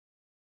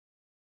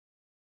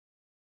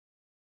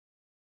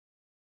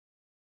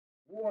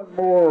One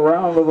more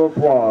round of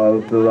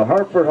applause to the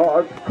Hartford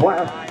Hawks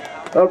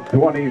class of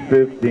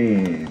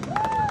 2015.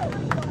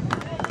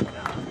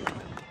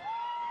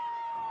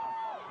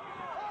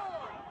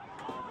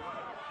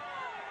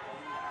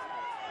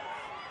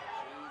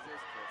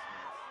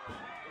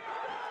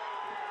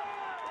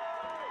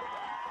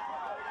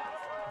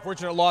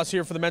 Fortunate loss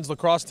here for the men's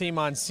lacrosse team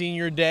on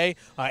senior day.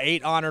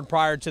 8 honored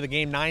prior to the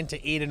game,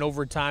 9-8 in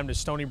overtime to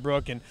Stony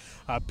Brook. And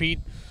Pete,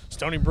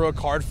 Stony Brook,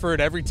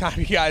 Hartford, every time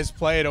you guys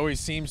play, it always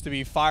seems to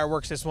be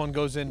fireworks. This one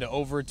goes into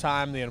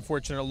overtime, the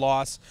unfortunate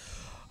loss.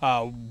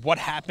 What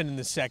happened in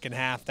the second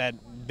half that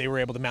they were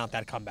able to mount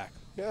that comeback?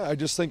 Yeah, I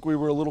just think we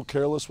were a little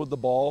careless with the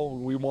ball.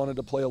 We wanted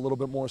to play a little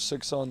bit more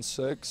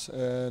 6-on-6,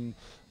 and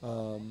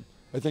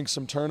I think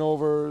some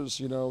turnovers,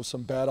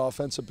 some bad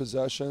offensive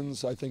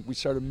possessions. I think we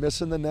started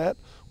missing the net,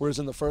 whereas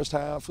in the first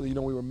half, we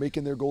were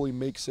making their goalie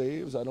make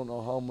saves. I don't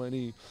know how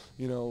many,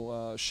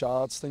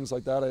 shots, things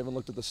like that. I haven't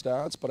looked at the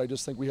stats, but I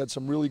just think we had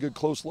some really good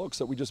close looks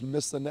that we just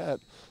missed the net.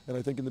 And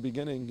I think in the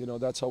beginning,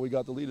 that's how we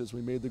got the lead, is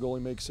we made the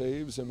goalie make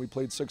saves, and we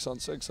played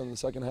 6-on-6 in the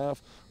second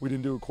half. We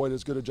didn't do quite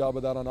as good a job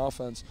of that on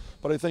offense.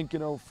 But I think,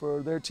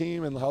 for their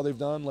team and how they've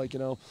done,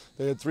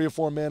 they had 3 or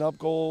 4 man-up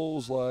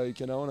goals,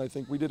 and I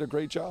think we did a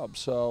great job.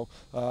 So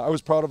I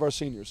was proud of our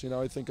seniors.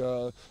 I think,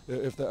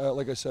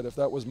 like I said, if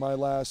that was my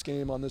last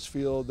game on this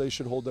field, they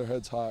should hold their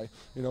heads high,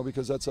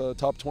 because that's a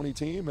top 20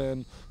 team,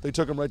 and they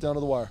took them right down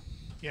to the wire.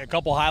 Yeah, a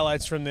couple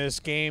highlights from this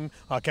game.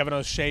 Kevin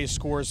O'Shea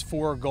scores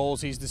 4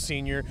 goals. He's the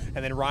senior.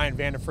 And then Ryan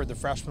Vanderford, the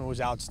freshman,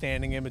 was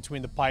outstanding in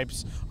between the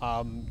pipes.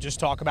 Just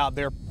talk about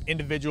their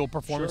individual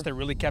performance that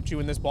really kept you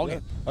in this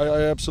ballgame. Yeah,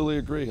 I absolutely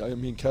agree. I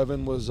mean,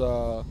 Kevin was,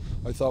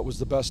 I thought, was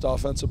the best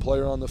offensive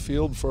player on the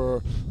field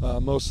for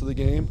most of the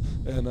game.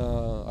 And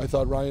I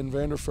thought Ryan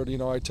Vanderford,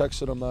 I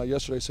texted him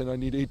yesterday saying I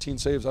need 18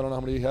 saves. I don't know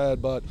how many he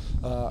had, but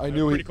I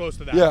knew pretty close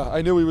to that. Yeah,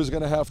 I knew he was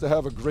going to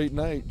have a great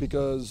night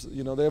because,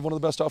 they have one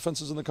of the best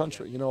offenses in the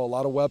country. A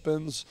lot of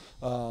weapons,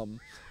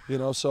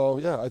 so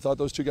yeah, I thought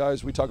those 2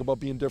 guys, we talk about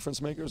being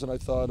difference makers, and I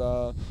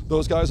thought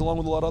those guys, along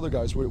with a lot of other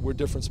guys, were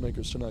difference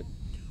makers tonight.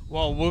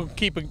 Well, we'll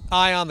keep an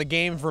eye on the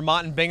game.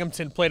 Vermont and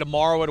Binghamton play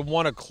tomorrow at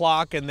 1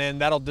 o'clock, and then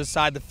that'll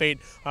decide the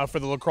fate for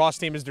the lacrosse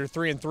team as they're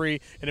 3-3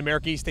 in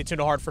America East. Stay tuned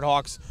to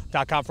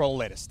HartfordHawks.com for all the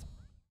latest.